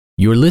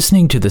You're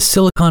listening to the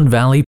Silicon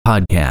Valley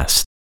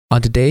Podcast.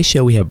 On today's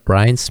show, we have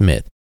Brian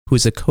Smith, who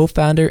is a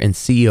co-founder and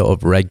CEO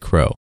of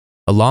Redcrow.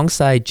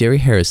 Alongside Jerry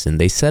Harrison,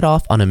 they set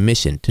off on a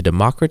mission to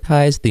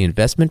democratize the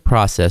investment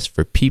process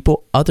for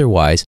people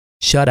otherwise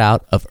shut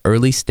out of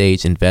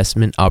early-stage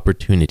investment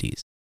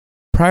opportunities.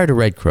 Prior to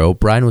Redcrow,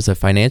 Brian was a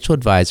financial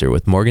advisor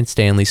with Morgan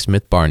Stanley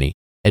Smith Barney,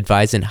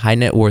 advising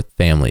high-net-worth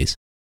families.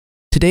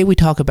 Today, we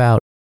talk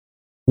about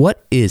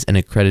what is an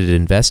accredited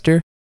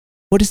investor,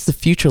 what is the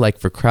future like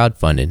for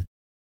crowdfunding,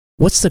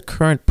 what's the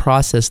current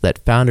process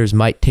that founders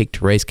might take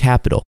to raise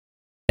capital,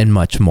 and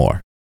much more.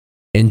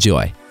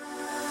 Enjoy.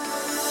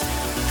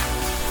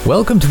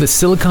 Welcome to the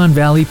Silicon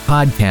Valley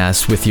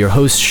Podcast with your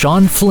host,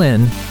 Sean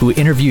Flynn, who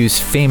interviews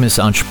famous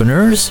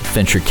entrepreneurs,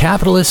 venture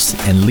capitalists,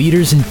 and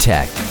leaders in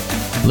tech.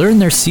 Learn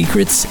their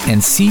secrets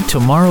and see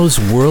tomorrow's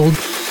world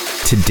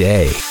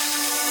today.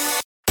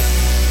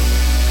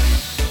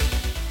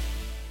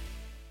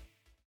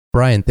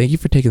 Brian, thank you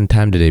for taking the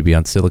time today to be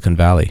on Silicon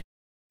Valley.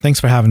 Thanks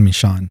for having me,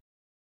 Sean.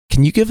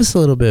 Can you give us a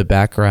little bit of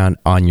background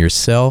on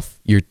yourself,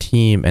 your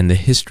team, and the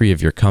history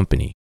of your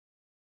company?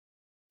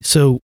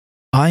 So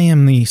I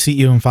am the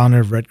CEO and founder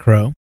of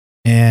Redcrow,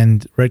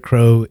 and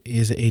Redcrow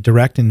is a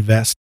direct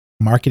invest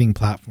marketing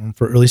platform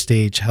for early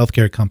stage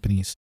healthcare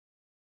companies.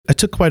 I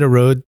took quite a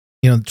road,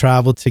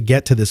 travel to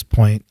get to this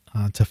point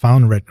to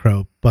found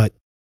Redcrow, but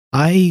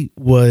I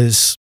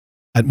was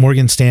at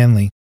Morgan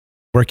Stanley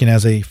working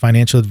as a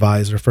financial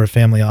advisor for a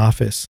family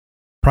office.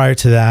 Prior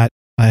to that,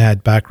 I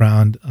had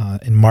background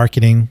in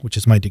marketing, which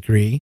is my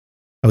degree.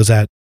 I was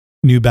at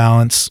New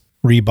Balance,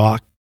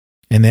 Reebok,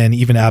 and then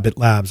even Abbott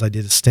Labs. I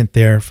did a stint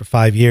there for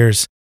 5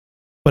 years.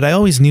 But I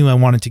always knew I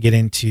wanted to get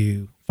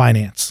into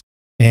finance.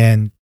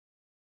 And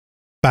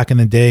back in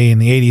the day, in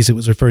the 80s, it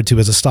was referred to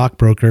as a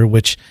stockbroker,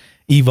 which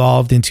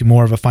evolved into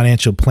more of a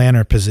financial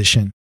planner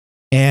position.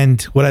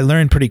 And what I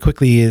learned pretty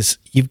quickly is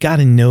you've got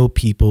to know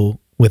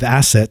people with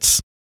assets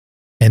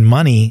and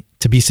money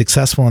to be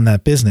successful in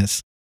that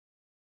business.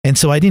 And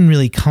so I didn't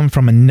really come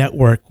from a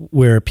network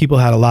where people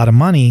had a lot of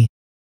money.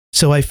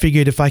 So I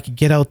figured if I could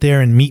get out there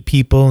and meet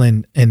people,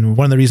 and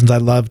one of the reasons I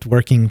loved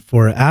working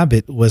for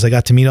Abbott was I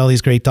got to meet all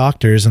these great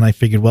doctors, and I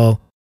figured, well,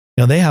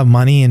 they have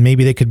money and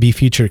maybe they could be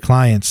future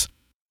clients.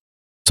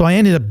 So I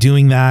ended up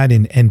doing that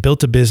and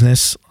built a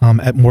business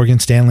at Morgan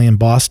Stanley in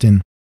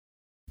Boston.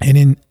 And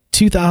in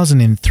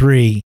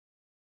 2003,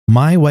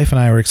 my wife and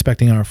I were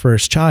expecting our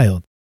first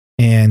child.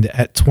 And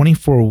at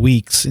 24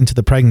 weeks into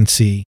the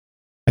pregnancy,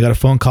 I got a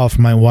phone call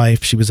from my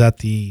wife. She was at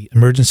the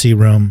emergency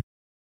room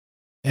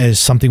as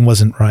something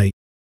wasn't right.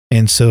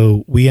 And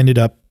so we ended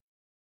up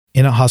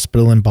in a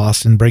hospital in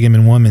Boston, Brigham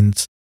and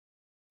Women's,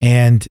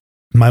 and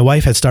my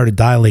wife had started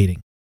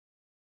dilating.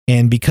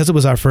 And because it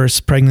was our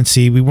first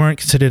pregnancy, we weren't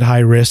considered high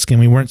risk and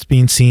we weren't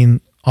being seen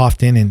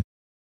often. And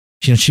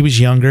she was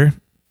younger.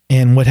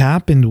 And what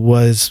happened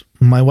was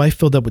my wife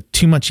filled up with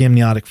too much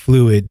amniotic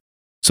fluid.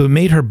 So it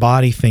made her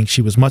body think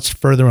she was much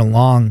further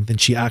along than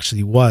she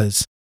actually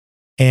was.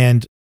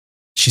 And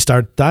she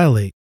started to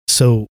dilate.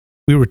 So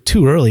we were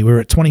too early. We were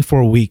at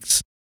 24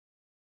 weeks.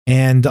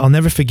 And I'll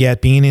never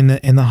forget being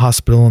in the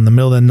hospital in the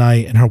middle of the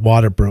night and her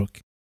water broke.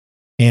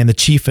 And the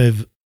chief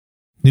of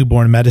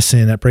newborn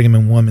medicine at Brigham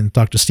and Women's,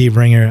 Dr. Steve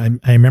Ringer,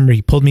 I remember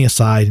he pulled me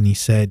aside and he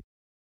said,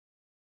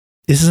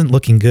 "This isn't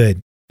looking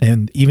good.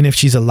 And even if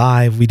she's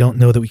alive, we don't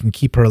know that we can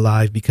keep her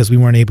alive because we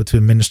weren't able to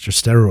administer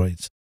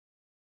steroids."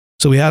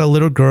 So we had a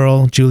little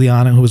girl,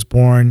 Juliana, who was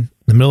born in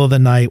the middle of the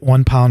night,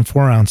 1 pound,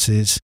 4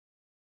 ounces.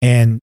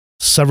 And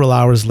several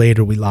hours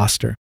later, we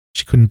lost her.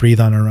 She couldn't breathe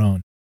on her own.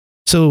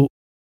 So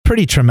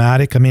pretty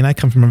traumatic. I mean, I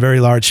come from a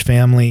very large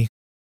family,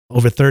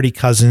 over 30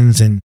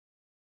 cousins and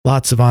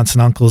lots of aunts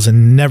and uncles,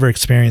 and never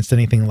experienced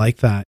anything like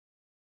that.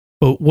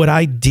 But what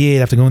I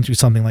did after going through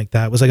something like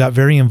that was I got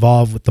very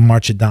involved with the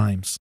March of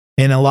Dimes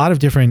and a lot of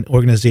different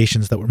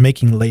organizations that were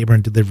making labor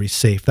and delivery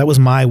safe. That was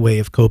my way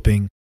of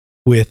coping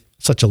with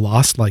such a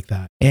loss like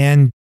that.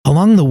 And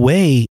along the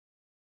way,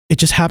 it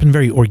just happened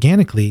very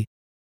organically.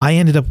 I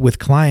ended up with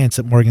clients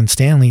at Morgan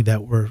Stanley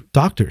that were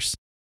doctors.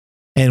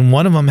 And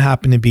one of them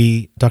happened to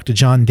be Dr.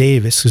 John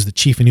Davis, who's the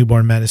chief of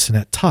newborn medicine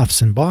at Tufts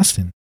in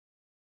Boston.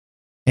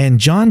 And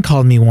John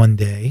called me one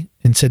day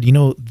and said,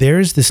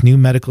 there's this new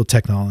medical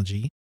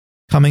technology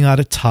coming out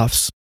of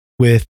Tufts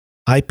with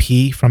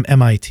IP from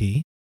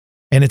MIT,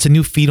 and it's a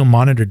new fetal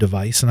monitor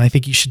device. And I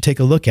think you should take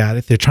a look at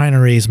it. They're trying to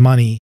raise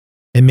money,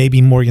 and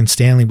maybe Morgan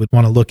Stanley would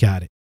want to look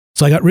at it.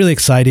 So I got really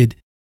excited,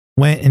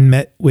 went and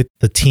met with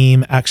the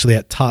team actually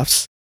at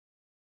Tufts.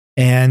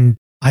 And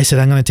I said,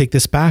 I'm going to take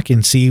this back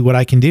and see what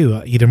I can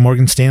do. Either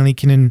Morgan Stanley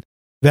can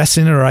invest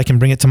in it or I can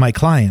bring it to my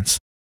clients.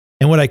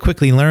 And what I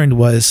quickly learned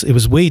was it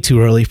was way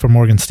too early for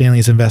Morgan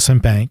Stanley's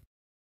investment bank.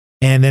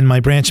 And then my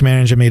branch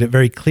manager made it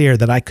very clear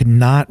that I could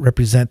not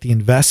represent the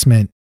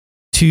investment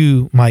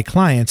to my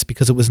clients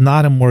because it was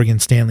not a Morgan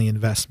Stanley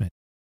investment.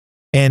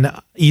 And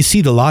you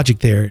see the logic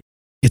there.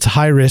 It's a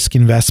high-risk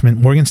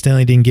investment. Morgan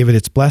Stanley didn't give it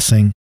its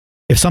blessing.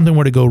 If something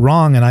were to go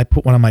wrong and I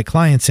put one of my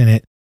clients in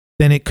it,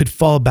 then it could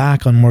fall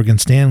back on Morgan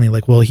Stanley.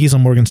 Like, well, he's a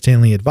Morgan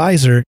Stanley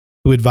advisor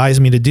who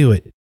advised me to do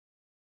it.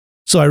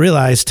 So I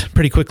realized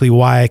pretty quickly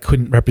why I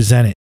couldn't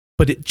represent it,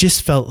 but it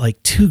just felt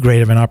like too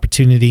great of an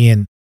opportunity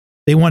and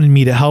they wanted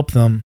me to help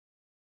them.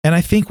 And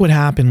I think what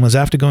happened was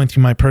after going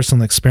through my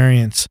personal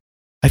experience,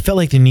 I felt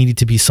like there needed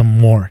to be some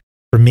more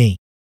for me.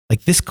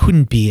 Like this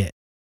couldn't be it.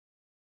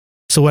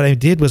 So what I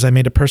did was I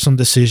made a personal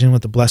decision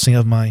with the blessing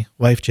of my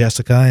wife,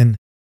 Jessica, and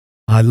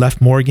I left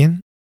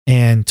Morgan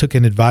and took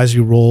an advisory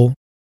role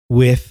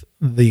with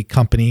the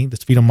company,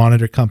 this fetal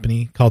monitor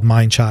company called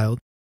Mindchild,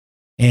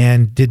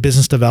 and did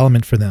business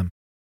development for them.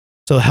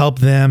 So help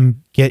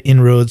them get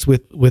inroads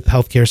with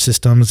healthcare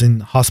systems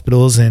and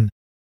hospitals and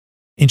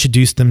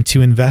introduce them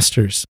to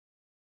investors.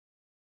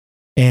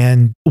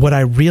 And what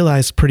I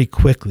realized pretty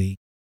quickly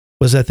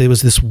was that there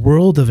was this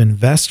world of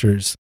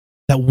investors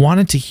that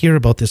wanted to hear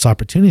about this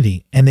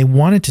opportunity and they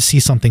wanted to see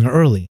something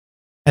early.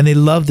 And they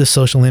loved the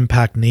social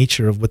impact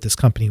nature of what this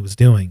company was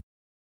doing.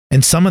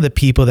 And some of the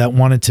people that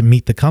wanted to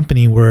meet the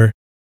company were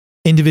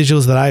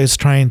individuals that I was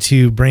trying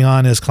to bring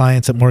on as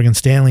clients at Morgan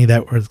Stanley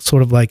that were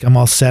sort of like, I'm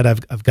all set,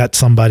 I've got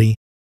somebody.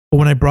 But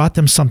when I brought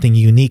them something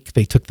unique,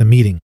 they took the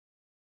meeting.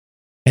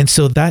 And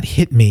so that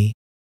hit me.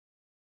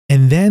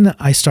 And then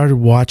I started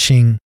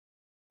watching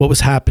what was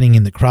happening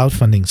in the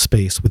crowdfunding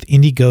space with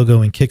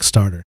Indiegogo and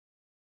Kickstarter.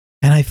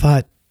 And I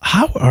thought,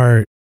 how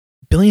are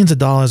billions of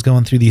dollars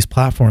going through these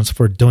platforms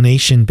for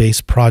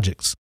donation-based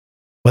projects,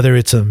 whether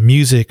it's a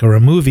music or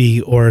a movie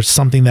or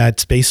something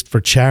that's based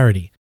for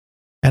charity?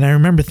 And I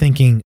remember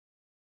thinking,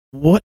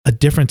 what a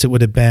difference it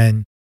would have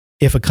been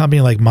if a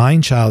company like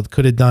Mindchild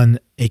could have done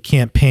a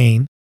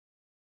campaign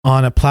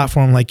on a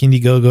platform like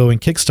Indiegogo and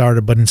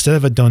Kickstarter, but instead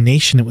of a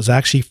donation, it was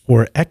actually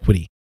for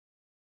equity.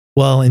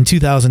 Well, in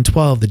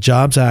 2012, the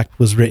Jobs Act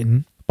was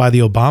written by the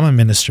Obama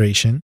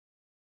administration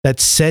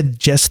that said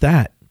just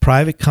that.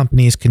 Private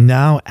companies can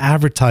now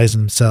advertise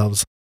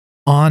themselves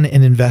on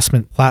an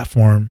investment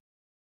platform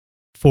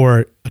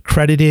for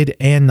accredited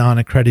and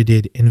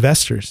non-accredited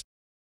investors.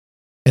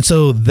 And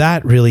so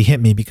that really hit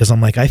me because I'm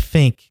like, I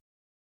think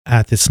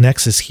at this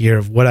nexus here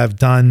of what I've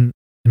done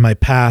in my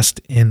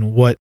past and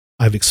what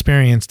I've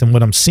experienced and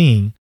what I'm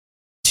seeing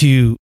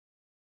to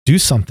do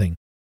something.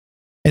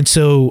 And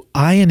so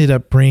I ended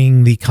up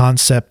bringing the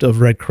concept of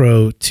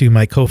Redcrow to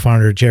my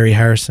co-founder, Jerry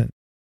Harrison.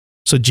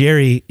 So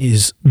Jerry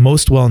is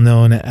most well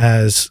known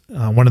as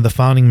one of the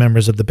founding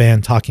members of the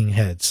band Talking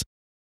Heads.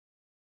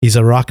 He's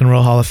a rock and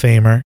roll Hall of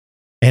Famer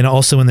and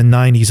also in the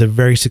 90s, a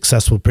very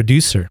successful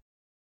producer.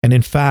 And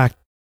in fact,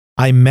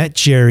 I met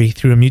Jerry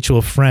through a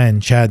mutual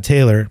friend, Chad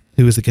Taylor,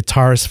 who is the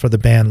guitarist for the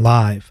band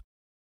Live.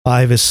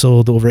 Live has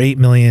sold over 8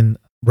 million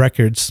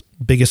records,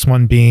 biggest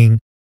one being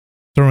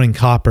Throwing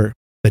Copper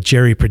that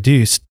Jerry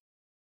produced.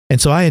 And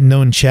so I had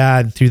known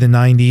Chad through the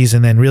 90s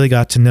and then really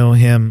got to know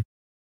him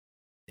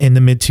in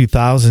the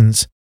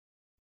mid-2000s.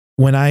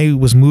 When I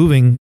was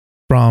moving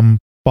from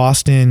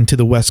Boston to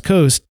the West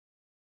Coast,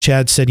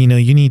 Chad said, you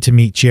need to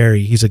meet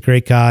Jerry. He's a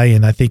great guy.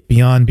 And I think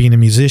beyond being a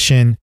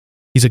musician,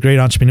 he's a great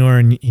entrepreneur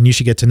and you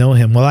should get to know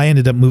him. Well, I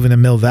ended up moving to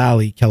Mill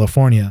Valley,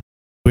 California,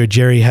 where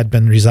Jerry had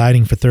been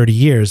residing for 30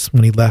 years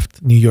when he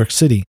left New York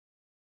City.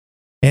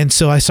 And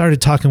so I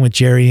started talking with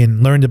Jerry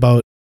and learned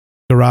about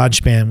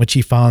GarageBand, which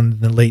he found in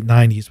the late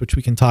 90s, which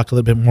we can talk a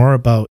little bit more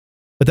about.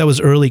 But that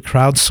was early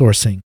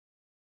crowdsourcing.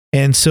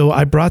 And so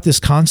I brought this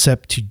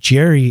concept to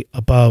Jerry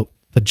about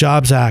the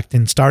Jobs Act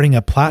and starting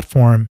a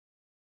platform.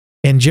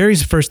 And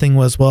Jerry's first thing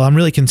was, well, I'm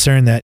really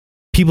concerned that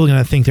people are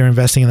going to think they're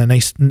investing in the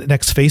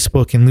next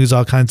Facebook and lose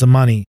all kinds of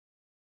money.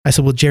 I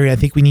said, well, Jerry, I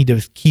think we need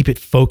to keep it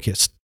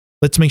focused.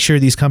 Let's make sure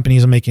these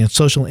companies are making a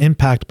social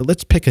impact, but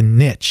let's pick a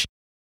niche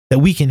that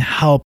we can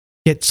help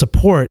get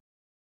support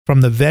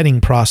from the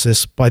vetting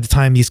process by the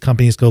time these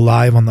companies go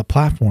live on the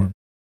platform.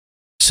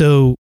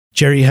 So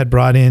Jerry had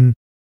brought in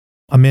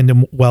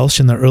Amanda Welsh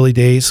in the early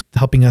days,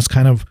 helping us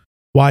kind of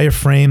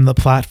wireframe the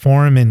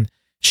platform. And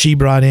she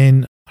brought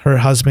in her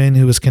husband,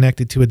 who was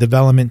connected to a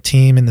development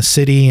team in the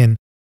city. And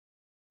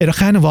it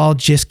kind of all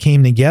just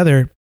came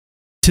together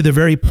to the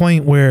very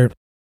point where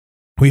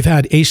we've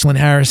had Aislinn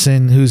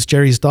Harrison, who's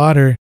Jerry's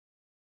daughter,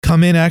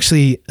 come in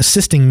actually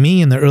assisting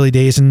me in the early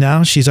days. And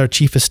now she's our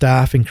chief of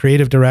staff and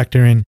creative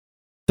director and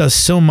does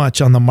so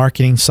much on the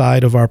marketing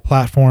side of our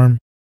platform.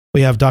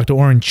 We have Dr.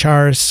 Oren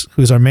Charis,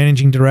 who's our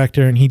managing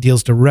director, and he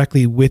deals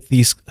directly with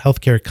these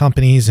healthcare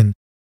companies and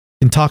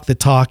can talk the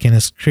talk and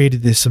has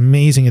created this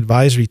amazing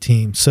advisory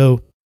team.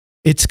 So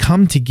it's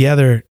come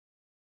together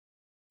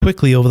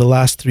quickly over the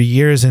last 3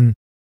 years, and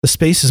the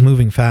space is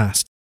moving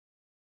fast.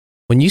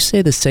 When you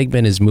say the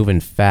segment is moving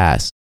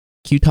fast,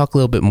 can you talk a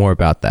little bit more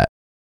about that?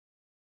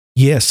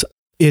 Yes,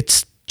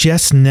 it's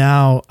just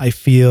now I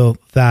feel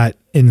that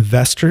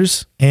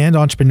investors and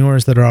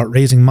entrepreneurs that are out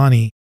raising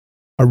money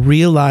are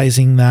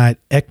realizing that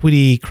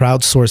equity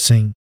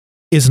crowdsourcing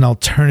is an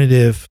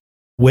alternative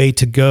way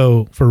to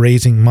go for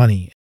raising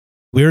money.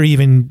 We're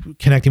even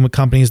connecting with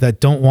companies that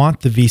don't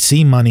want the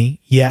VC money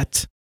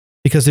yet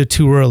because they're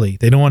too early.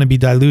 They don't want to be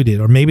diluted,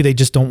 or maybe they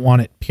just don't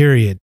want it,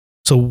 period.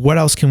 So what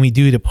else can we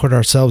do to put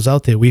ourselves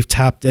out there? We've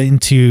tapped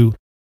into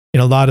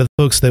a lot of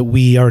folks that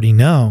we already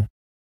know.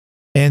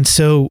 And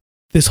so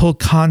this whole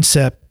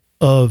concept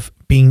of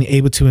being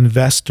able to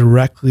invest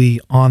directly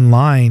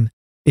online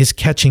is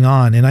catching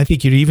on. And I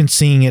think you're even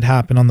seeing it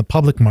happen on the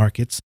public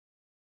markets.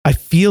 I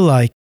feel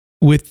like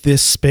with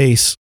this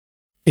space,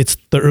 it's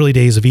the early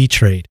days of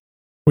E-Trade,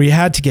 where you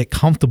had to get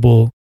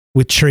comfortable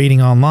with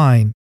trading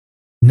online.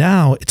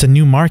 Now it's a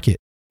new market.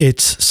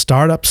 It's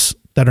startups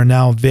that are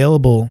now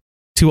available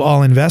to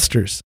all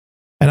investors.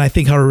 And I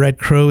think how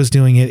Redcrow is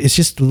doing it is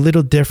just a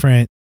little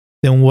different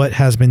than what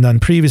has been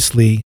done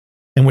previously.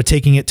 And we're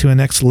taking it to a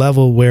next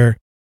level where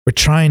we're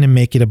trying to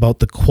make it about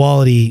the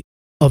quality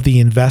of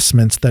the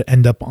investments that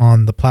end up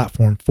on the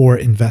platform for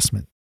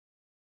investment.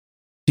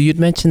 So you'd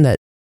mentioned that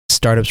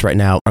startups right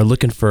now are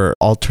looking for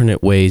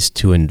alternate ways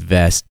to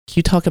invest. Can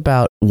you talk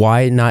about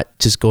why not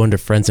just going to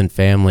friends and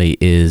family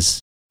is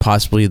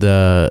possibly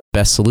the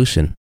best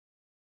solution?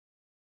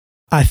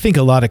 I think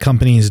a lot of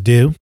companies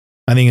do.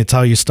 I think it's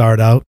how you start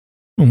out.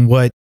 And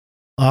what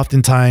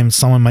oftentimes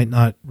someone might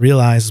not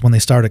realize when they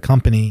start a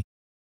company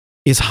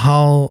is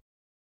how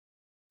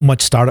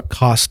much startup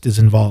cost is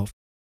involved,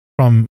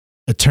 from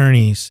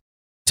attorneys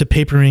to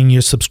papering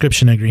your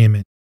subscription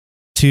agreement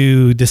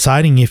to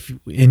deciding if,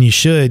 and you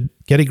should,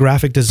 get a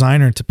graphic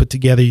designer to put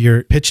together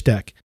your pitch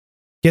deck,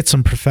 get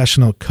some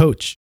professional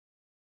coach.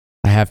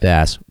 I have to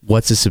ask,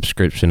 what's a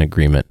subscription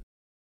agreement?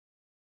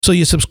 So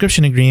your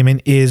subscription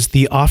agreement is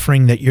the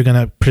offering that you're going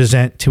to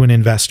present to an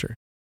investor.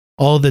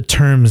 All the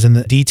terms and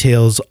the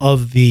details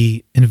of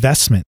the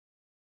investment.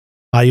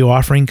 Are you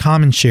offering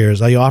common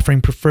shares? Are you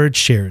offering preferred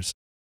shares?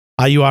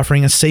 Are you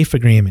offering a safe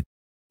agreement?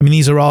 I mean,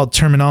 these are all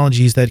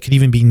terminologies that could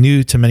even be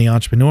new to many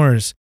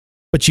entrepreneurs,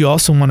 but you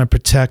also want to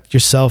protect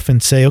yourself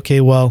and say,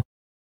 okay, well,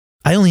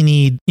 I only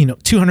need,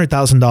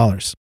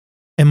 $200,000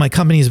 and my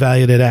company is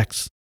valued at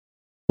X.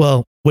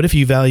 Well, what if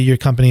you value your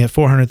company at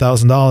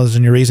 $400,000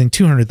 and you're raising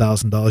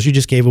 $200,000? You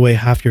just gave away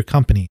half your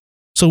company.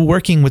 So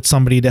working with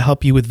somebody to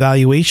help you with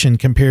valuation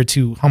compared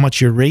to how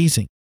much you're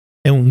raising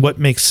and what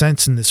makes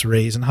sense in this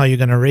raise and how you're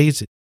going to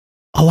raise it.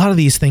 A lot of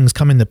these things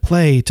come into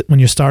play when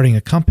you're starting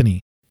a company.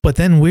 But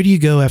then where do you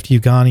go after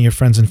you've gone to your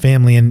friends and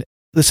family? And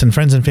listen,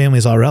 friends and family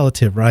is all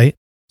relative, right?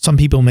 Some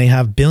people may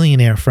have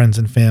billionaire friends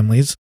and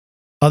families.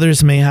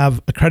 Others may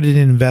have accredited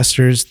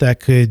investors that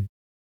could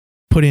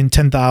put in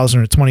 $10,000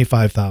 or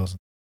 $25,000.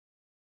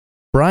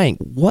 Brian,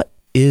 what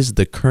is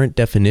the current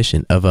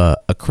definition of an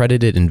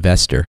accredited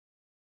investor?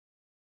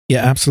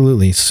 Yeah,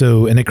 absolutely.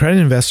 So an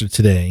accredited investor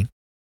today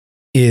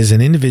is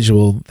an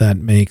individual that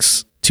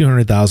makes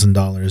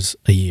 $200,000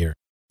 a year.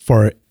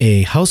 For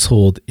a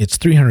household, it's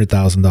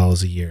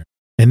 $300,000 a year.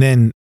 And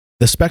then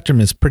the spectrum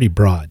is pretty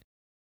broad.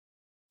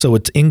 So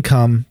it's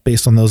income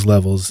based on those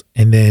levels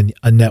and then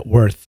a net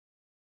worth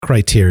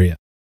criteria.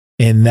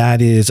 And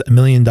that is $1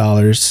 million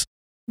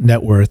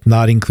net worth,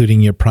 not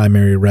including your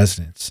primary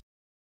residence.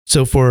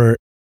 So for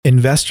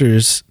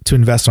investors to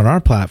invest on our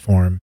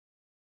platform,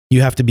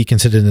 you have to be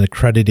considered an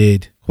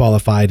accredited,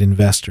 qualified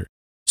investor.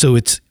 So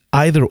it's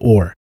either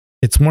or.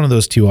 It's one of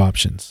those two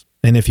options.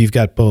 And if you've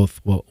got both,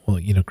 well,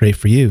 great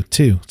for you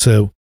too.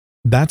 So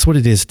that's what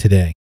it is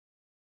today.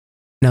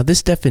 Now,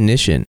 this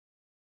definition,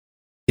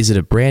 is it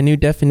a brand new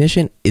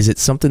definition? Is it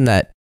something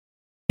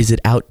is it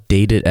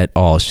outdated at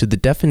all? Should the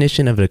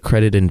definition of an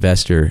accredited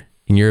investor,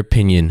 in your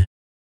opinion,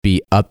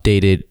 be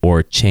updated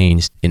or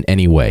changed in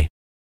any way?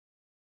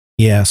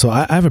 Yeah, so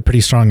I have a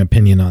pretty strong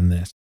opinion on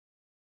this.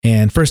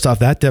 And first off,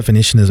 that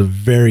definition is a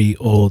very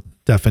old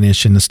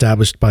definition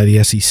established by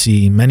the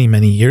SEC many,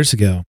 many years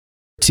ago.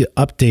 To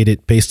update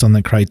it based on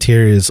the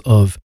criteria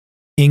of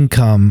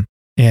income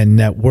and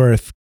net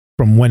worth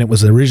from when it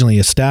was originally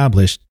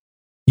established,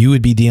 you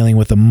would be dealing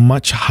with a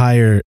much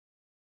higher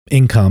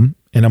income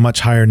and a much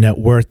higher net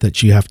worth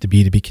that you have to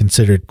be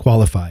considered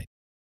qualified.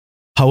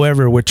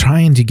 However, we're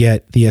trying to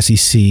get the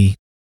SEC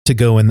to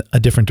go in a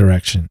different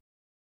direction.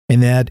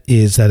 And that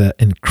is that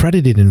an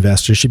accredited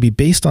investor should be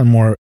based on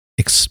more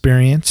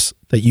experience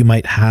that you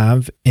might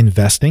have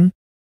investing.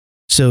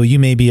 So you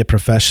may be a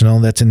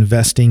professional that's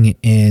investing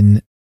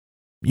in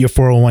your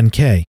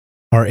 401k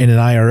or in an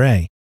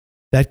IRA.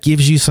 That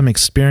gives you some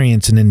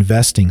experience in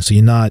investing. So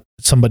you're not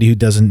somebody who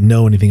doesn't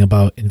know anything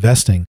about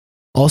investing.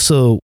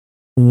 Also,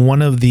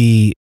 one of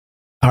the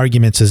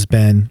arguments has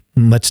been,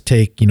 let's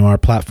take, our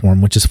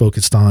platform, which is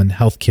focused on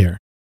healthcare,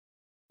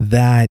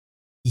 that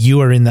you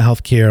are in the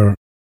healthcare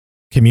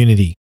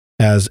community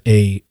as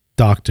a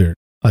doctor,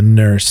 a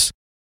nurse,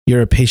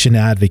 you're a patient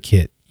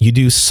advocate, you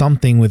do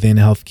something within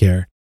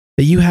healthcare,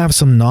 that you have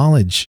some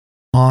knowledge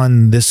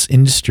on this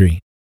industry.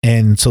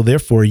 And so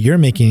therefore, you're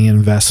making an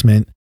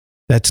investment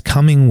that's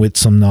coming with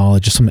some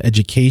knowledge, some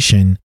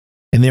education,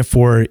 and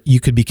therefore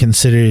you could be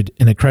considered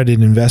an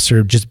accredited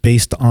investor just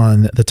based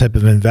on the type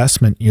of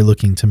investment you're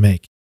looking to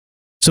make.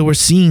 So we're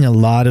seeing a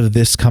lot of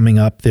this coming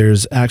up.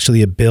 There's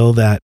actually a bill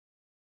that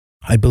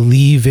I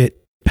believe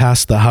it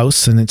passed the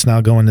House and it's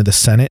now going to the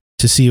Senate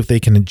to see if they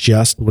can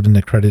adjust what an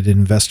accredited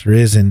investor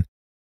is. And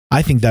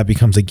I think that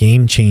becomes a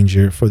game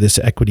changer for this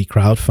equity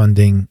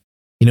crowdfunding.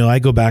 I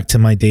go back to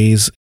my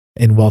days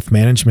in wealth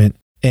management,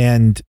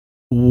 and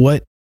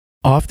what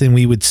often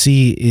we would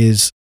see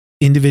is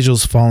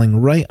individuals falling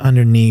right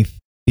underneath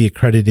the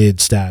accredited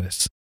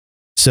status.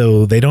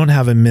 So they don't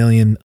have $1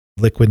 million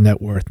liquid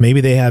net worth.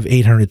 Maybe they have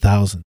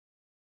 800,000.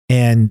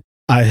 And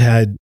I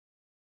had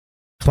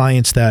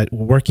clients that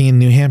were working in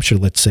New Hampshire,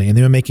 let's say, and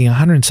they were making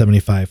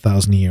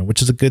 175,000 a year,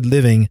 which is a good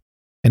living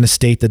in a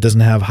state that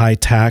doesn't have high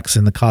tax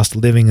and the cost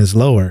of living is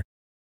lower.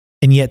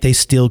 And yet they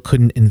still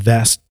couldn't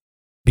invest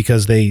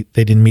because they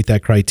didn't meet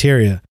that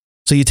criteria.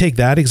 So you take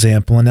that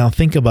example and now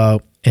think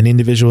about an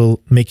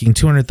individual making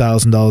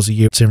 $200,000 a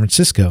year in San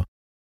Francisco,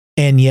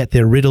 and yet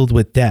they're riddled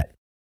with debt.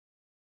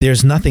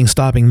 There's nothing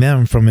stopping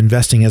them from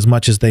investing as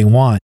much as they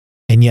want,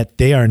 and yet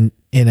they are in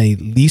a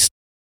least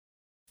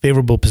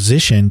favorable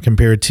position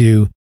compared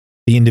to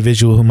the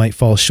individual who might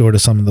fall short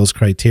of some of those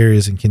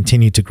criteria and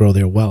continue to grow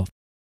their wealth.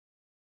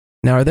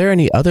 Now, are there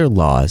any other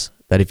laws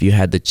that if you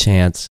had the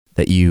chance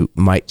that you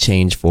might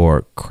change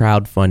for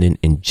crowdfunding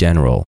in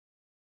general,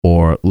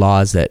 or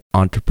laws that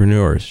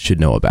entrepreneurs should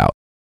know about?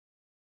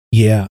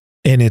 Yeah,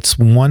 and it's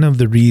one of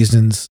the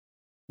reasons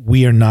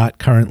we are not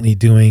currently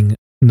doing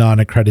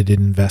non-accredited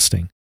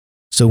investing.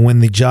 So when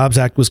the Jobs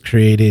Act was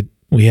created,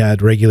 we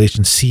had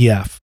Regulation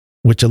CF,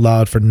 which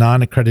allowed for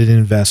non-accredited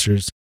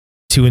investors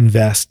to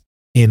invest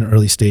in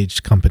early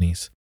stage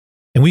companies.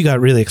 And we got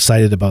really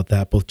excited about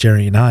that, both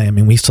Jerry and I. I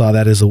mean, we saw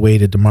that as a way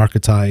to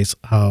democratize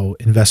how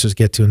investors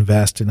get to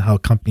invest and how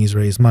companies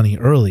raise money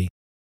early.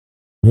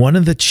 One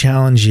of the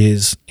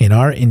challenges in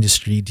our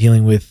industry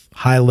dealing with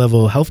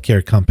high-level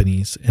healthcare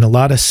companies and a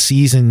lot of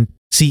seasoned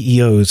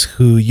CEOs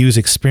who use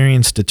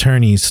experienced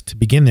attorneys to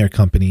begin their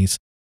companies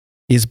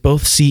is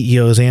both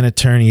CEOs and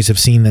attorneys have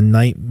seen the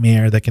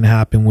nightmare that can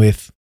happen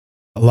with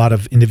a lot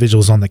of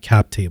individuals on the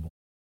cap table.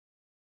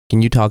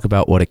 Can you talk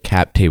about what a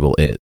cap table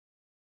is?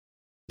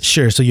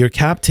 Sure. So your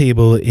cap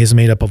table is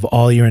made up of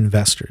all your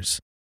investors.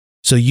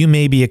 So you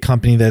may be a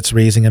company that's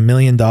raising $1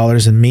 million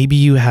and maybe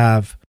you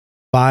have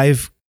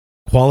 5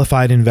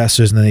 qualified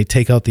investors and then they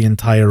take out the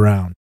entire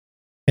round.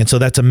 And so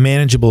that's a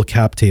manageable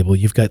cap table.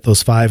 You've got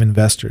those 5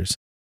 investors.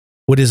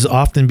 What is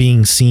often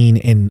being seen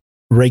in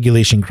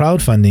regulation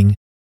crowdfunding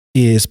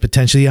is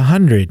potentially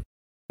 100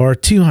 or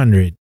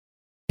 200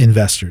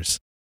 investors.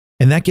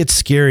 And that gets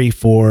scary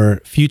for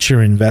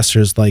future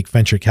investors like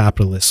venture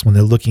capitalists when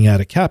they're looking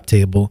at a cap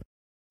table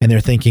and they're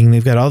thinking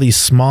they've got all these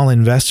small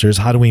investors.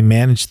 How do we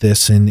manage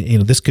this? And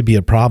this could be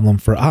a problem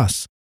for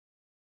us.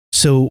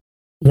 So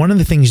one of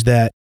the things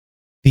that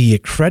the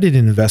accredited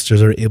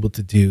investors are able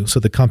to do,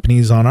 so the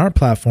companies on our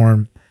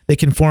platform, they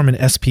can form an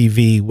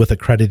SPV with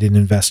accredited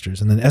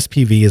investors. And an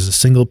SPV is a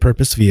single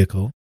purpose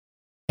vehicle.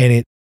 And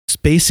it's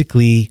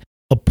basically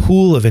a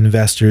pool of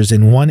investors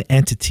in one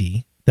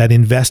entity that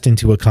invest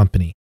into a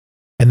company.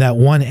 And that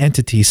one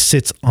entity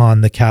sits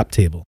on the cap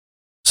table.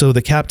 So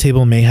the cap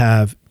table may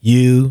have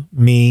you,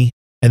 me,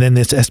 and then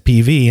this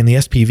SPV, and the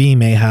SPV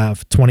may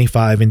have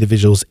 25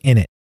 individuals in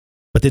it.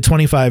 But the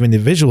 25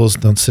 individuals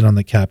don't sit on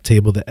the cap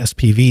table, the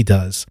SPV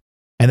does.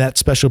 And that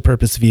special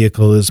purpose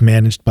vehicle is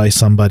managed by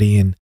somebody,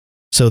 and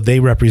so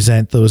they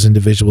represent those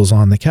individuals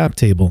on the cap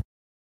table.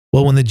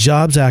 Well, when the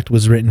Jobs Act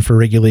was written for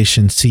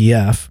Regulation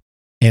CF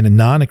and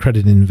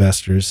non-accredited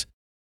investors,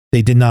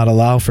 they did not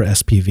allow for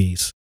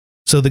SPVs.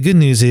 So the good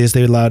news is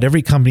they allowed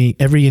every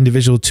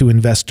individual to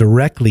invest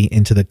directly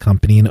into the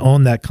company and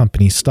own that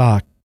company's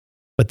stock.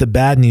 But the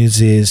bad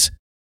news is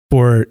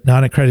for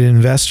non-accredited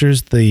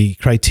investors, the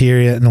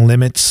criteria and the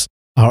limits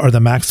or the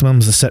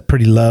maximums are set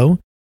pretty low.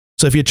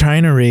 So if you're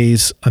trying to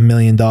raise $1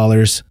 million,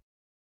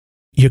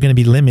 you're going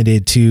to be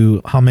limited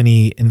to how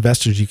many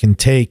investors you can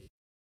take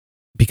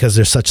because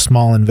they're such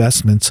small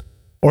investments,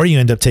 or you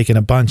end up taking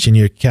a bunch and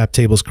your cap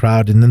table's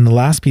crowded. And then the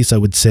last piece I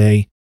would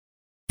say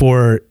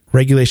for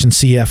Regulation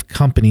CF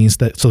companies,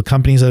 so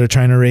companies that are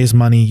trying to raise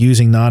money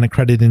using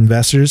non-accredited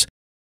investors,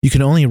 you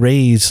can only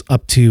raise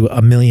up to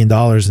 $1 million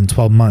in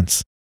 12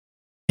 months.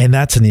 And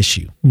that's an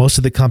issue. Most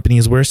of the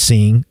companies we're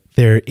seeing,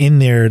 they're in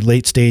their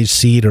late stage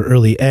seed or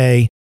early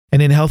A.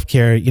 And in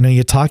healthcare,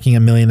 you're talking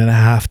 $1.5 million to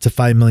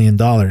 $5 million.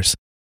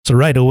 So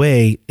right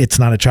away, it's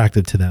not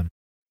attractive to them.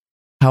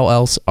 How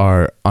else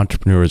are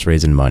entrepreneurs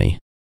raising money?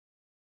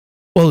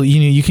 Well,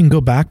 we can go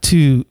back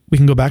to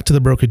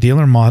the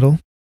broker-dealer model.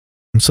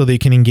 So they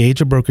can engage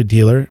a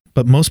broker-dealer,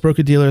 but most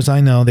broker-dealers I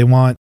know, they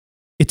want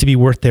it to be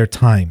worth their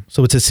time.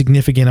 So it's a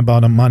significant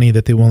amount of money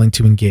that they're willing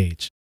to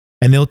engage.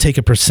 And they'll take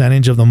a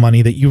percentage of the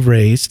money that you've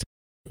raised.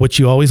 What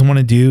you always want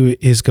to do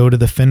is go to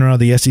the FINRA or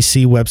the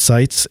SEC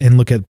websites and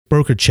look at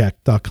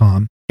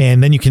brokercheck.com.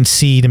 And then you can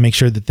see to make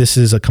sure that this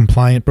is a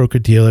compliant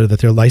broker-dealer,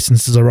 that their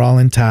licenses are all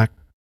intact.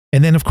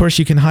 And then, of course,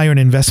 you can hire an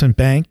investment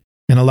bank.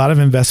 And a lot of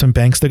investment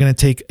banks, they're going to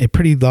take a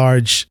pretty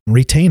large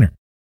retainer.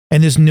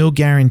 And there's no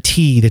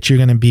guarantee that you're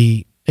going to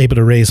be able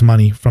to raise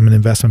money from an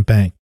investment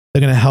bank.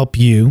 They're going to help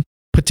you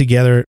put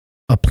together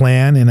a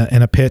plan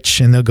and a pitch,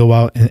 and they'll go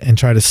out and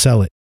try to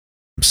sell it.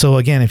 So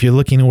again, if you're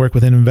looking to work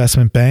with an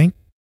investment bank,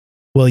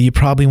 well, you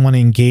probably want to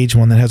engage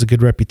one that has a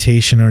good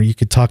reputation, or you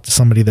could talk to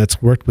somebody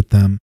that's worked with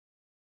them.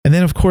 And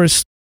then, of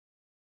course,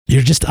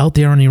 you're just out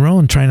there on your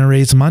own trying to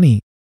raise money,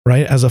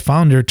 right? As a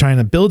founder trying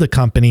to build a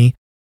company,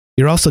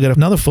 you're also got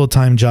another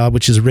full-time job,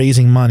 which is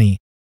raising money.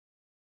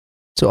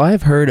 So I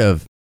have heard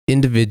of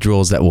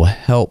individuals that will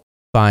help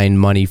find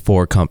money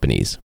for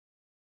companies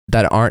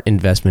that aren't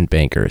investment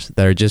bankers,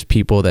 that are just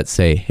people that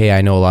say, hey,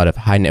 I know a lot of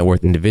high net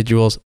worth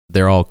individuals.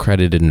 They're all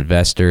accredited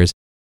investors.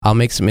 I'll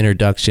make some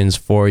introductions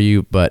for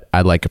you, but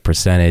I'd like a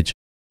percentage.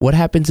 What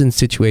happens in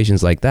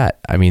situations like that?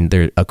 I mean,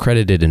 they're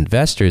accredited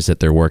investors that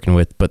they're working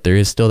with, but there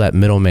is still that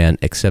middleman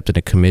accepting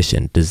a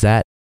commission. Does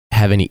that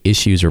have any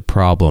issues or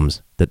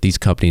problems that these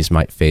companies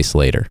might face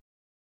later?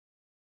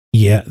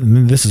 Yeah,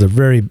 this is a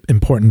very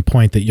important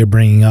point that you're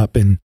bringing up,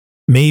 and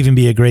may even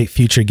be a great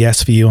future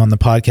guest for you on the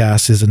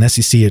podcast is an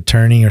SEC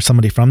attorney or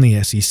somebody from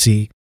the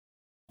SEC.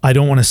 I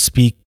don't want to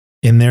speak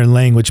in their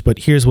language, but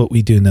here's what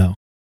we do know.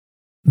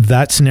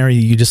 That scenario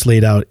you just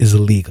laid out is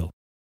illegal.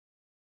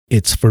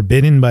 It's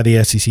forbidden by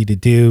the SEC to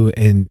do,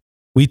 and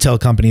we tell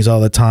companies all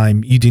the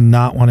time, you do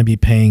not want to be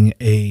paying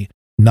a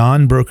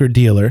non-broker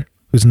dealer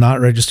who's not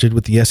registered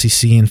with the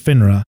SEC and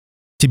FINRA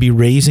to be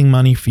raising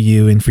money for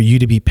you and for you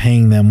to be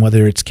paying them,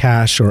 whether it's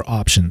cash or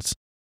options.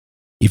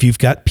 If you've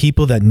got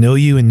people that know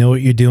you and know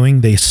what you're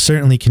doing, they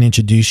certainly can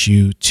introduce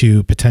you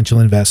to potential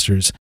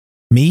investors.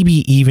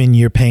 Maybe even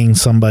you're paying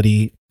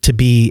somebody to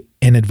be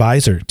an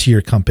advisor to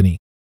your company,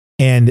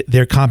 and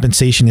their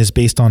compensation is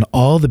based on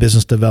all the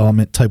business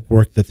development type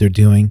work that they're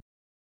doing.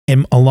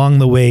 And along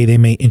the way, they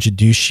may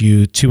introduce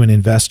you to an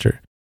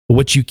investor. But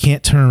what you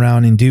can't turn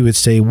around and do is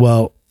say,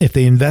 well, if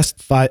they invest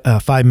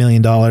 $5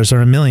 million or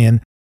 $1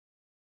 million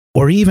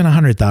or even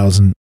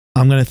 $100,000,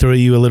 I'm going to throw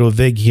you a little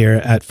vig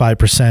here at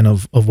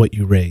 5% of what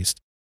you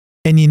raised.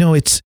 And you know,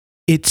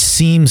 it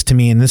seems to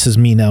me, and this is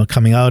me now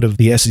coming out of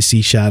the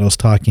SEC shadows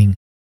talking,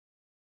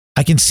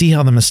 I can see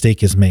how the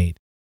mistake is made.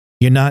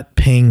 You're not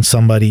paying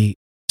somebody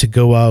to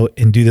go out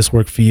and do this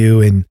work for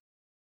you, and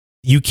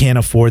you can't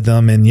afford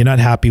them, and you're not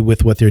happy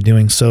with what they're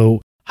doing.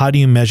 So how do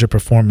you measure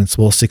performance?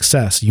 Well,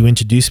 success. You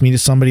introduce me to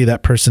somebody,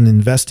 that person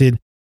invested.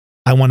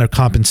 I want to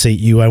compensate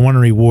you. I want to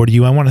reward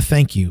you. I want to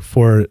thank you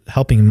for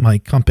helping my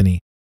company.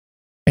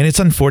 And it's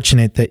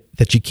unfortunate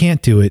that you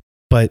can't do it,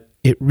 but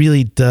it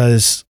really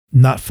does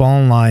not fall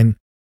in line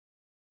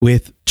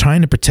with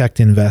trying to protect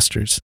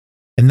investors.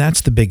 And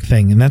that's the big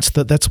thing. And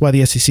that's why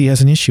the SEC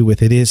has an issue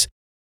with it, is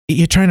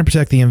you're trying to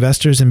protect the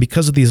investors. And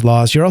because of these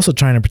laws, you're also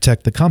trying to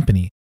protect the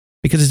company.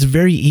 Because it's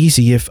very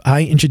easy if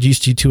I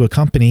introduced you to a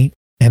company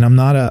and I'm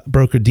not a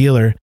broker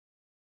dealer,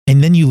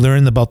 and then you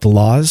learn about the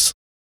laws,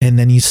 and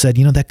then you said,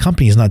 you know, that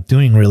company is not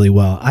doing really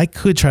well. I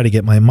could try to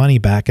get my money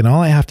back. And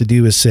all I have to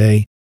do is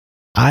say,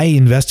 I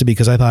invested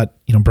because I thought,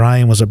 you know,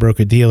 Brian was a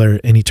broker dealer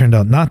and he turned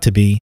out not to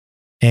be.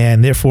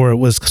 And therefore it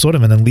was sort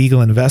of an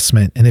illegal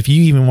investment. And if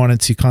you even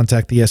wanted to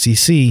contact the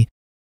SEC,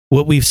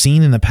 what we've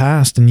seen in the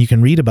past, and you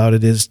can read about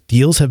it, is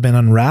deals have been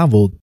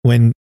unraveled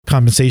when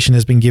compensation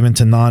has been given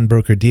to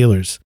non-broker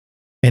dealers.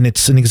 And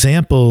it's an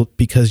example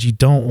because you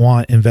don't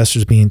want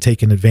investors being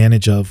taken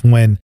advantage of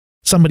when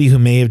somebody who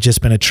may have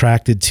just been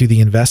attracted to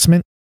the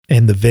investment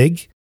and the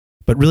VIG,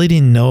 but really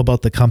didn't know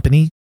about the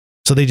company.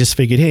 So they just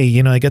figured, hey,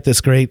 you know, I got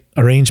this great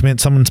arrangement.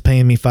 Someone's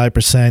paying me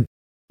 5%.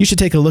 You should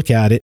take a look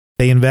at it.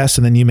 They invest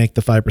and then you make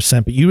the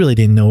 5%, but you really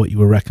didn't know what you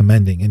were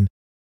recommending. And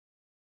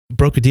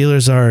broker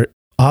dealers are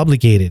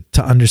obligated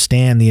to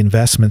understand the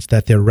investments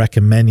that they're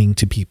recommending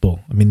to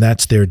people. I mean,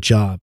 that's their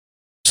job.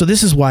 So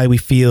this is why we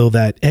feel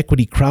that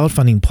equity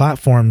crowdfunding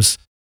platforms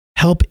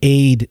help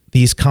aid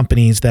these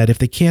companies that if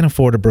they can't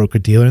afford a broker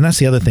dealer, and that's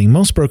the other thing,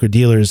 most broker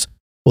dealers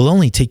will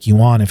only take you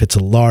on if it's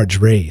a large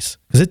raise,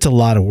 because it's a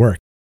lot of work.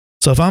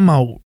 So if I'm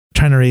out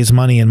trying to raise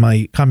money and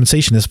my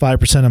compensation is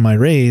 5% of my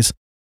raise,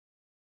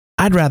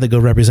 I'd rather go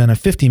represent a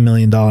 $50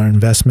 million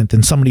investment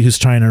than somebody who's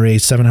trying to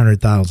raise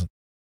 $700,000.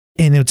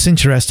 And what's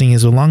interesting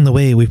is along the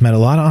way, we've met a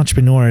lot of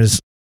entrepreneurs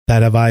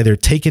that have either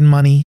taken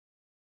money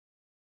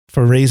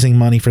for raising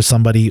money for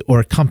somebody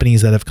or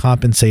companies that have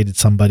compensated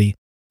somebody,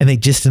 and they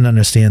just didn't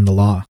understand the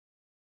law.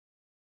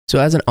 So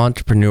as an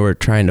entrepreneur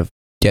trying to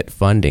get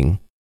funding,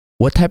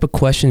 what type of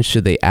questions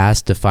should they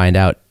ask to find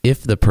out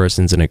if the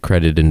person's an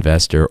accredited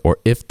investor or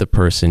if the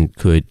person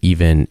could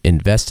even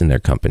invest in their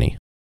company?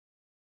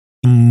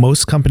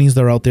 Most companies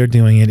that are out there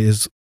doing it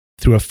is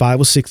through a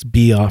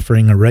 506B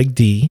offering, a Reg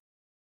D,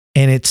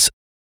 and it's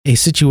a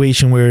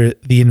situation where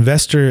the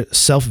investor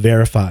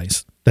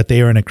self-verifies that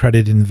they are an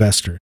accredited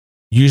investor.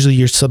 Usually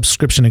your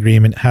subscription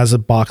agreement has a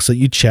box that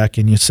you check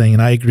and you're saying,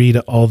 I agree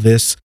to all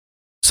this.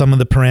 Some of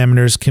the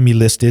parameters can be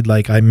listed,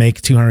 like I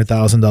make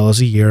 $200,000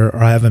 a year or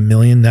I have $1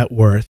 million net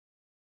worth.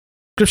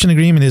 Subscription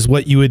agreement is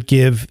what you would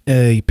give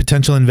a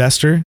potential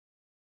investor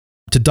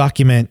to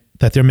document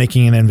that they're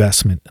making an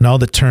investment, and all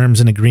the terms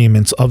and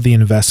agreements of the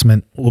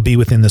investment will be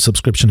within the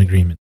subscription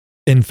agreement.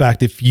 In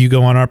fact, if you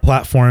go on our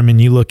platform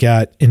and you look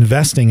at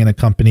investing in a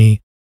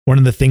company, one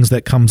of the things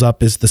that comes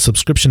up is the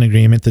subscription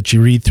agreement that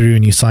you read through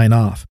and you sign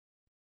off.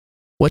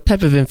 What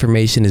type of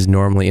information is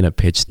normally in a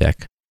pitch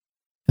deck?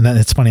 And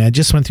it's funny, I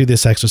just went through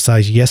this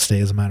exercise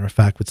yesterday, as a matter of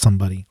fact, with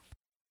somebody.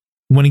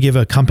 You want to give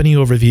a company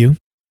overview.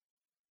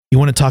 You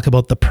want to talk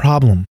about the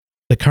problem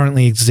that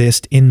currently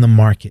exists in the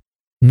market.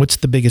 What's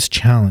the biggest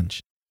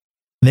challenge?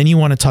 And then you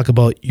want to talk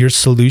about your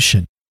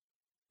solution.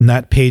 And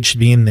that page should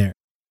be in there.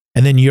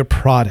 And then your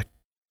product.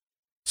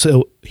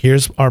 So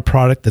here's our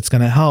product that's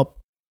going to help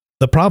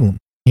the problem.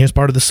 Here's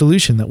part of the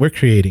solution that we're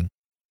creating.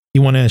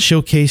 You want to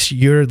showcase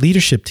your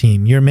leadership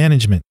team, your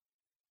management.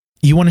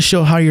 You want to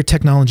show how your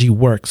technology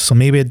works. So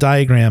maybe a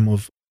diagram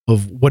of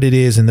what it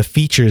is and the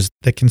features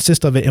that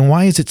consist of it and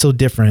why is it so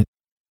different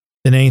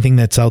than anything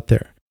that's out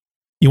there.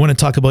 You want to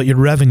talk about your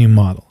revenue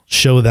model,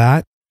 show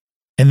that,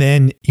 and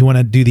then you want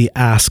to do the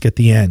ask at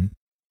the end.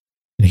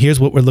 And here's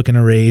what we're looking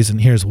to raise and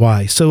here's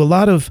why. So a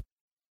lot of,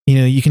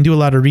 you can do a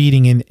lot of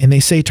reading and they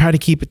say try to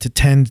keep it to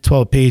 10 to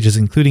 12 pages,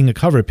 including a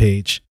cover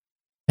page.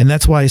 And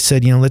that's why I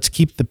said, let's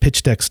keep the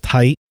pitch decks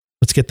tight.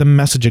 Let's get the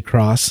message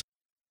across.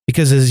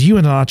 Because as you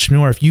an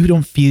entrepreneur, if you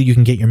don't feel you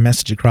can get your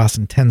message across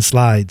in 10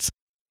 slides,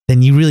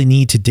 then you really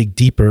need to dig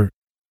deeper.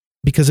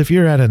 Because if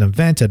you're at an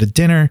event, at a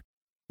dinner,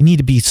 you need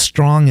to be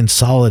strong and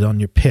solid on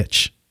your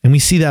pitch. And we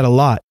see that a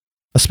lot,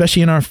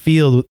 especially in our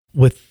field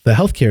with the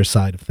healthcare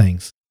side of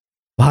things.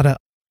 A lot of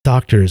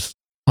doctors,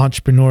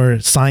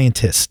 entrepreneurs,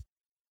 scientists,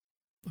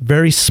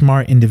 very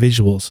smart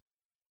individuals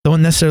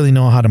don't necessarily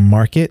know how to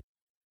market.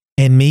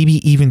 And maybe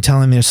even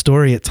telling their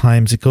story at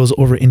times, it goes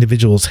over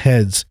individuals'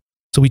 heads.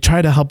 So we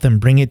try to help them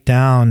bring it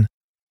down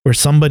where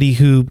somebody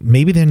who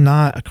maybe they're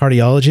not a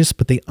cardiologist,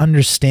 but they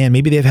understand,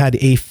 maybe they've had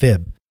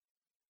AFib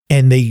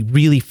and they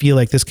really feel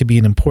like this could be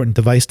an important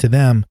device to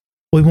them.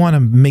 We want to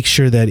make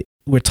sure that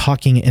we're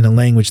talking in a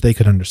language they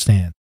could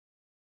understand.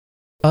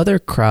 Other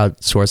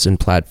crowdsourcing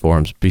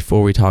platforms,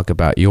 before we talk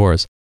about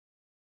yours,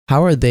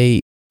 how are they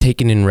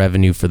taking in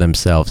revenue for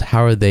themselves?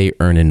 How are they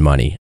earning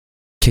money?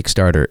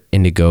 Kickstarter,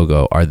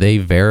 Indiegogo, are they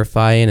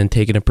verifying and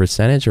taking a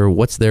percentage, or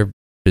what's their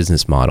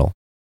business model?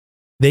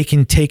 They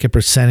can take a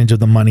percentage of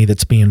the money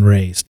that's being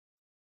raised.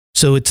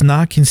 So it's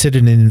not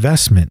considered an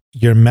investment.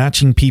 You're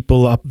matching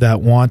people up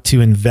that want to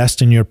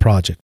invest in your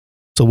project.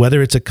 So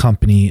whether it's a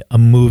company, a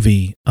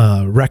movie,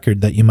 a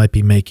record that you might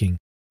be making,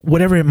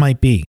 whatever it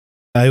might be.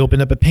 I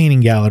opened up a painting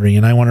gallery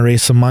and I want to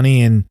raise some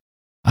money and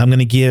I'm going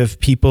to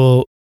give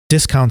people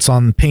discounts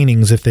on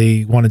paintings if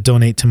they want to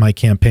donate to my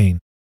campaign.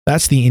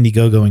 That's the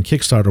Indiegogo and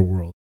Kickstarter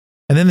world.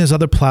 And then there's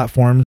other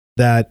platforms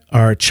that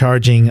are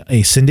charging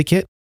a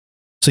syndicate.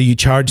 So you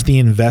charge the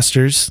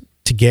investors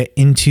to get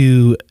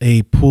into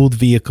a pooled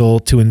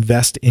vehicle to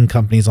invest in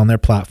companies on their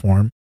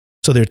platform.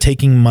 So they're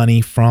taking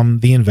money from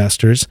the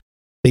investors.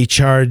 They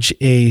charge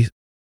a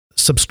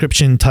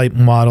subscription type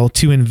model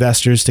to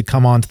investors to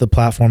come onto the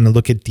platform to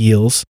look at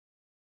deals,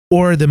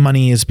 or the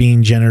money is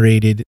being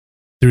generated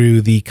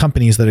through the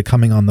companies that are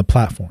coming on the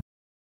platform.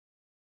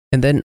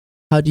 And then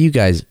how do you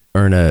guys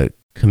earn a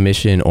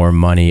commission or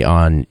money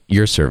on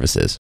your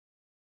services?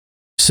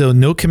 So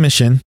no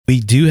commission. We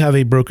do have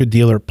a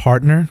broker-dealer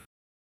partner,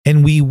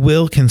 and we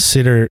will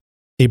consider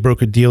a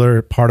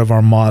broker-dealer part of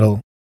our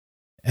model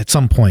at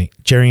some point.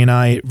 Jerry and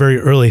I very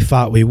early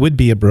thought we would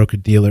be a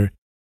broker-dealer,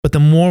 but the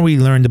more we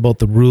learned about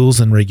the rules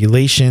and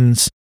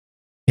regulations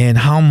and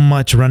how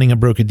much running a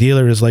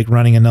broker-dealer is like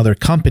running another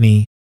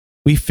company,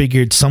 we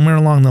figured somewhere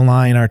along the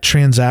line our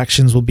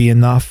transactions will be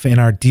enough and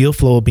our deal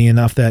flow will be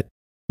enough that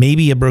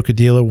maybe a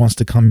broker-dealer wants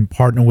to come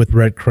partner with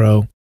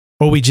Redcrow,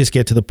 or we just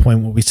get to the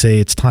point where we say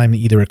it's time to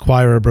either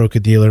acquire a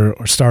broker-dealer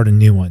or start a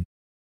new one.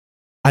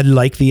 I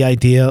like the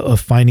idea of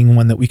finding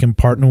one that we can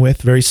partner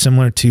with, very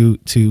similar to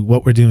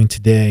what we're doing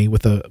today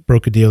with a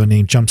broker-dealer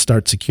named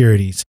Jumpstart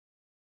Securities.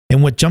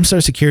 And what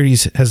Jumpstart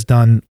Securities has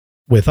done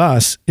with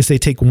us is they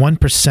take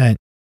 1%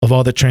 of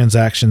all the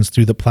transactions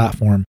through the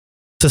platform.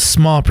 It's a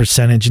small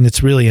percentage, and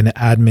it's really an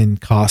admin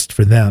cost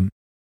for them.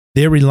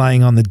 They're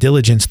relying on the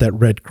diligence that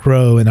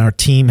Redcrow and our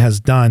team has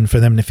done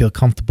for them to feel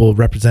comfortable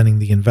representing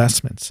the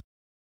investments.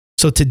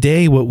 So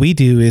today what we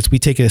do is we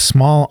take a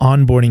small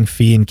onboarding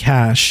fee in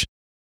cash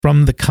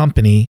from the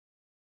company,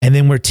 and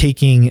then we're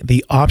taking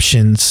the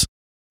options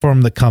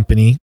from the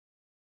company,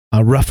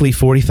 roughly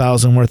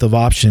 40,000 worth of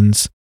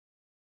options,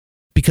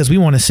 because we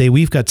want to say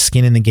we've got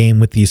skin in the game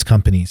with these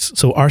companies.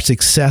 So our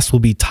success will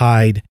be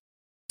tied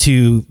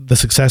to the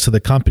success of the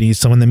companies.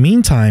 So in the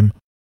meantime,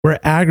 we're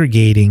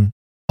aggregating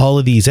all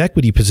of these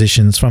equity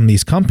positions from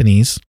these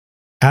companies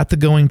at the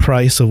going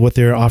price of what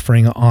they're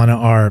offering on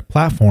our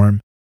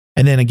platform.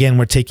 And then again,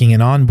 we're taking an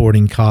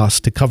onboarding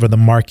cost to cover the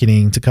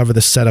marketing, to cover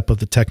the setup of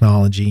the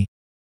technology.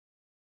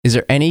 Is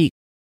there any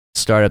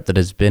startup that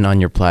has been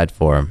on your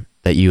platform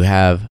that you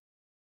have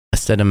a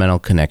sentimental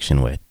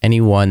connection with?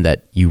 Anyone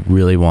that you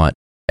really want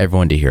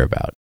everyone to hear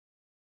about?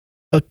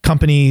 A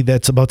company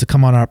that's about to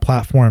come on our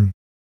platform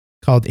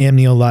called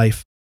Amnio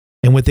Life.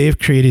 And what they've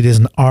created is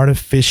an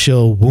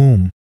artificial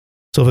womb.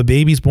 So if a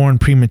baby's born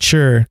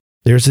premature,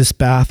 there's this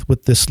bath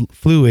with this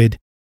fluid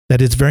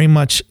that is very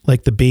much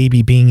like the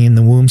baby being in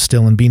the womb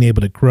still and being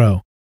able to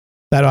grow.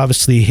 That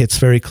obviously hits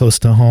very close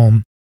to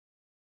home.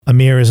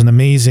 Amir is an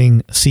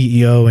amazing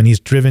CEO, and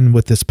he's driven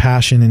with this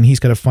passion, and he's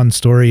got a fun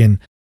story, and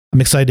I'm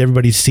excited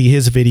everybody to see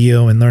his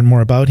video and learn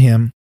more about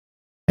him.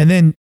 And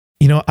then,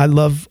 I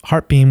love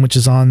Heartbeam, which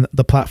is on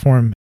the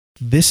platform.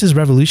 This is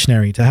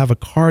revolutionary to have a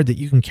card that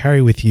you can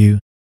carry with you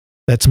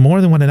that's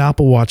more than what an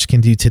Apple Watch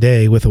can do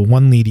today with a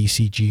 1-lead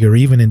ECG or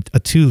even a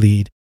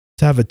 2-lead.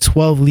 To have a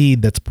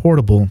 12-lead that's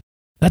portable,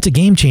 that's a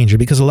game changer,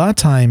 because a lot of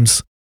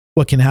times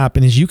what can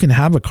happen is you can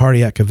have a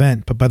cardiac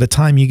event, but by the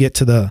time you get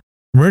to the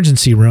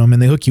emergency room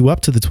and they hook you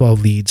up to the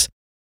 12 leads,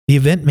 the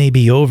event may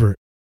be over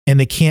and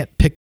they can't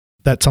pick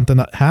that something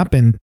that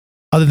happened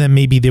other than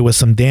maybe there was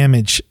some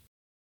damage.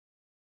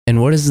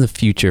 And what is the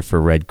future for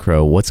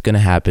Redcrow? What's going to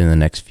happen in the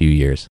next few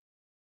years?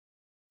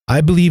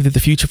 I believe that the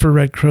future for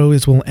Redcrow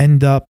is we'll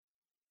end up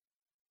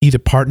either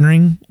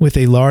partnering with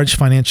a large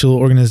financial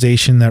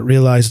organization that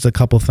realizes a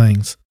couple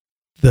things.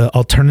 The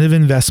alternative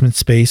investment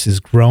space is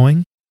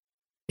growing.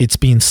 It's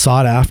being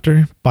sought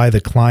after by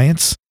the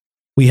clients.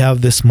 We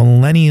have this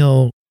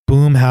millennial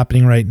boom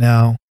happening right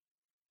now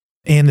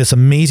and this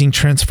amazing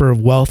transfer of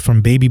wealth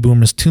from baby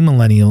boomers to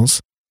millennials.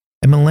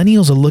 And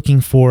millennials are looking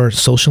for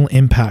social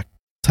impact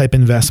type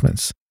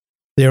investments.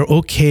 They're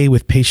okay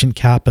with patient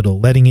capital,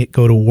 letting it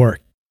go to work.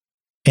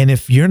 And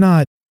if you're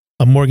not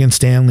a Morgan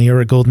Stanley or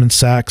a Goldman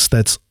Sachs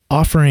that's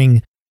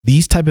offering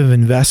these type of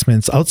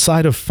investments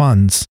outside of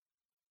funds,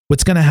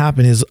 what's going to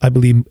happen is, I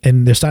believe,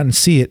 and they're starting to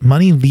see it,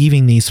 money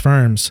leaving these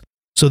firms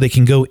so they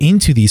can go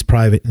into these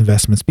private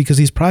investments, because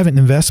these private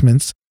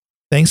investments,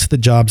 thanks to the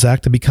Jobs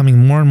Act, are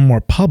becoming more and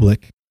more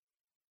public,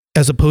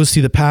 as opposed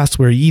to the past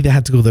where you either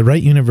had to go to the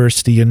right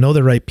university or know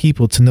the right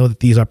people to know that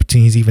these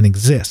opportunities even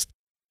exist.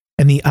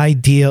 And the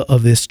idea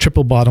of this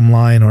triple bottom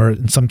line, or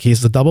in some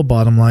cases a double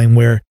bottom line,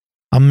 where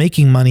I'm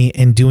making money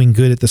and doing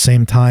good at the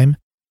same time,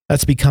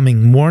 that's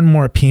becoming more and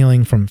more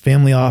appealing from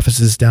family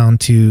offices down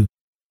to,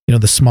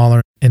 the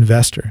smaller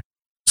investor.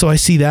 So I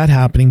see that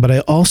happening, but I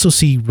also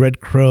see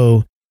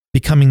Redcrow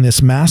becoming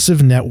this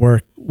massive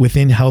network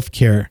within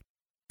healthcare,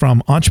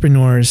 from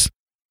entrepreneurs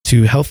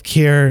to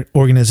healthcare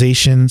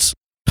organizations,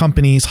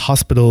 companies,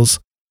 hospitals,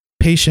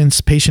 patients,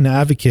 patient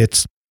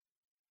advocates,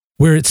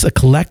 where it's a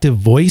collective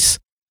voice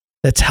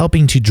that's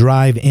helping to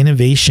drive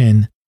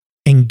innovation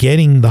and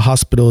getting the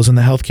hospitals and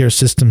the healthcare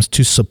systems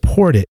to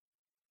support it.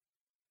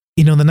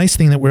 The nice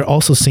thing that we're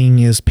also seeing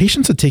is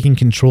patients are taking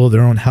control of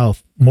their own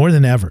health more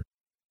than ever.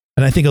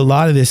 And I think a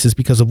lot of this is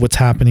because of what's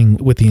happening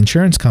with the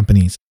insurance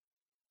companies.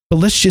 But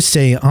let's just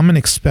say I'm an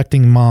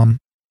expecting mom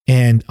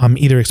and I'm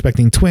either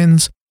expecting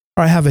twins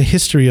or I have a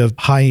history of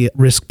high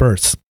risk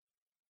births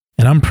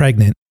and I'm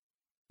pregnant.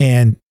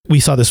 And we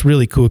saw this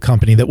really cool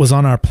company that was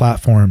on our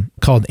platform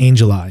called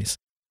Angel Eyes.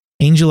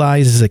 Angel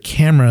Eyes is a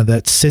camera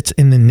that sits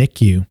in the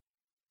NICU.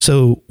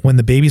 So when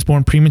the baby's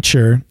born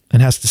premature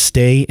and has to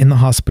stay in the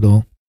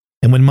hospital,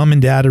 and when mom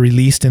and dad are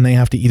released and they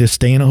have to either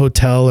stay in a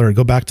hotel or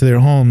go back to their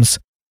homes,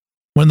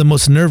 one of the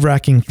most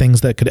nerve-wracking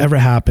things that could ever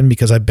happen,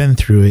 because I've been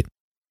through it,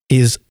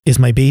 is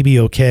my baby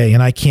okay?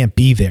 And I can't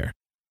be there.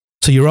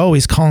 So you're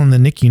always calling the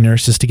NICU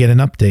nurses to get an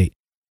update.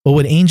 Well,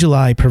 what Angel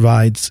Eye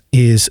provides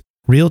is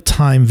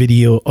real-time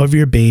video of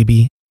your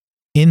baby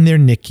in their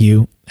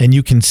NICU, and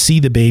you can see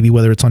the baby,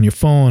 whether it's on your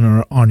phone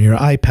or on your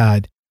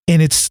iPad.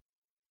 And it's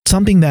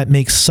something that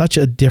makes such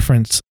a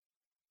difference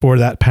for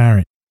that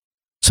parent.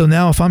 So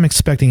now if I'm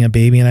expecting a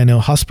baby and I know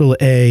hospital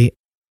A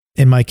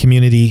in my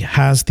community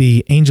has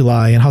the Angel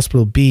Eye and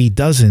hospital B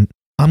doesn't,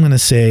 I'm going to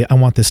say, I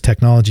want this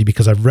technology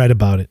because I've read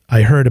about it.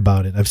 I heard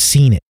about it. I've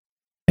seen it.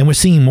 And we're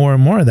seeing more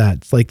and more of that.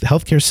 It's like the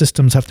healthcare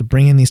systems have to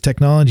bring in these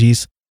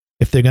technologies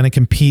if they're going to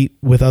compete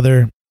with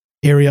other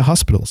area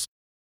hospitals.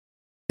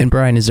 And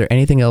Brian, is there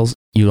anything else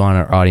you want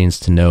our audience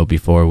to know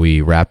before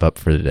we wrap up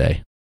for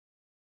today?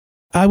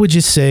 I would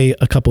just say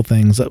a couple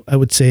things. I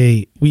would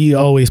say we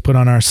always put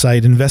on our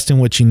site, invest in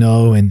what you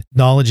know, and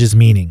knowledge is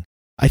meaning.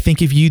 I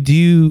think if you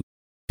do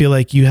feel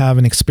like you have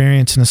an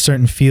experience in a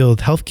certain field,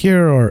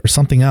 healthcare or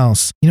something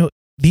else,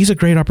 these are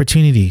great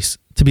opportunities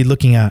to be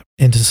looking at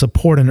and to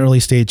support an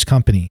early stage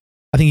company.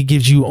 I think it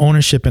gives you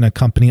ownership in a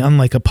company,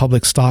 unlike a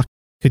public stock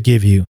could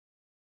give you.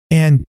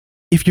 And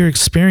if you're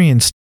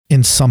experienced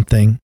in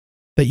something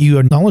that you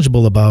are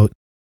knowledgeable about,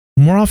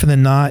 more often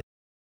than not,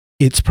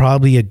 it's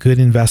probably a good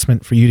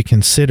investment for you to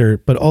consider,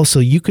 but also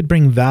you could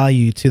bring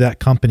value to that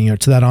company or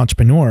to that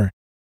entrepreneur.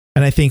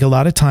 And I think a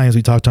lot of times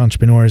we talk to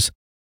entrepreneurs,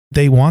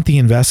 they want the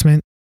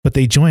investment, but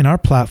they join our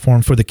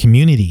platform for the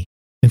community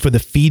and for the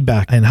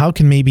feedback. And how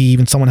can maybe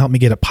even someone help me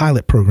get a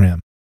pilot program?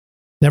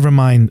 Never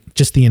mind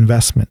just the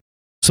investment.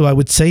 So I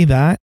would say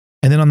that.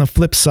 And then on the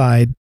flip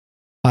side,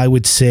 I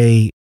would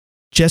say,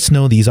 just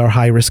know these are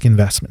high risk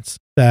investments,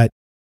 that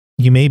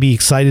you may be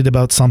excited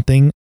about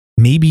something.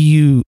 Maybe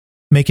you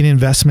make an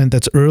investment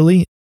that's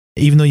early,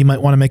 even though you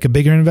might want to make a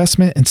bigger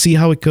investment, and see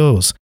how it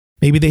goes.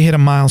 Maybe they hit a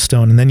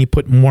milestone and then you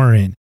put more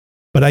in.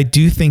 But I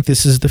do think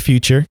this is the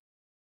future.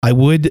 I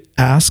would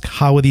ask,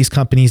 how are these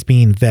companies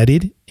being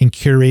vetted and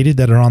curated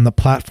that are on the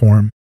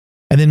platform?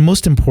 And then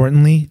most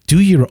importantly,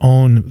 do your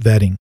own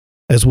vetting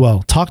as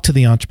well. Talk to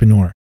the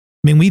entrepreneur.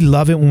 I mean, we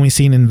love it when we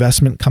see an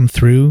investment come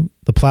through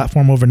the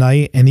platform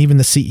overnight, and even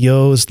the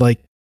CEO is like,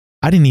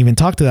 I didn't even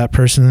talk to that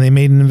person and they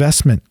made an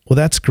investment. Well,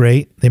 that's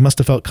great. They must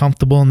have felt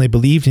comfortable and they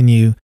believed in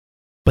you.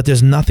 But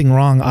there's nothing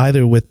wrong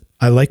either with,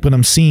 I like what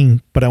I'm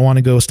seeing, but I want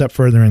to go a step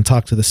further and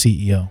talk to the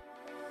CEO.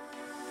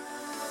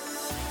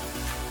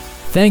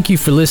 Thank you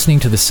for listening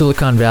to the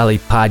Silicon Valley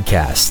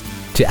Podcast.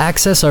 To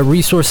access our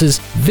resources,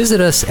 visit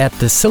us at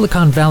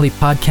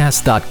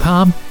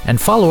thesiliconvalleypodcast.com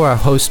and follow our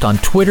host on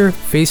Twitter,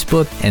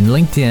 Facebook, and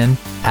LinkedIn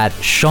at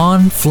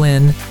Sean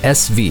Flynn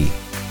SV.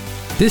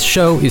 This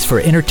show is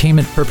for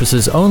entertainment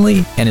purposes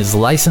only and is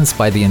licensed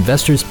by the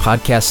Investors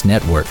Podcast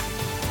Network.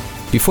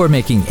 Before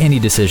making any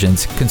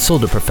decisions,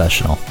 consult a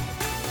professional.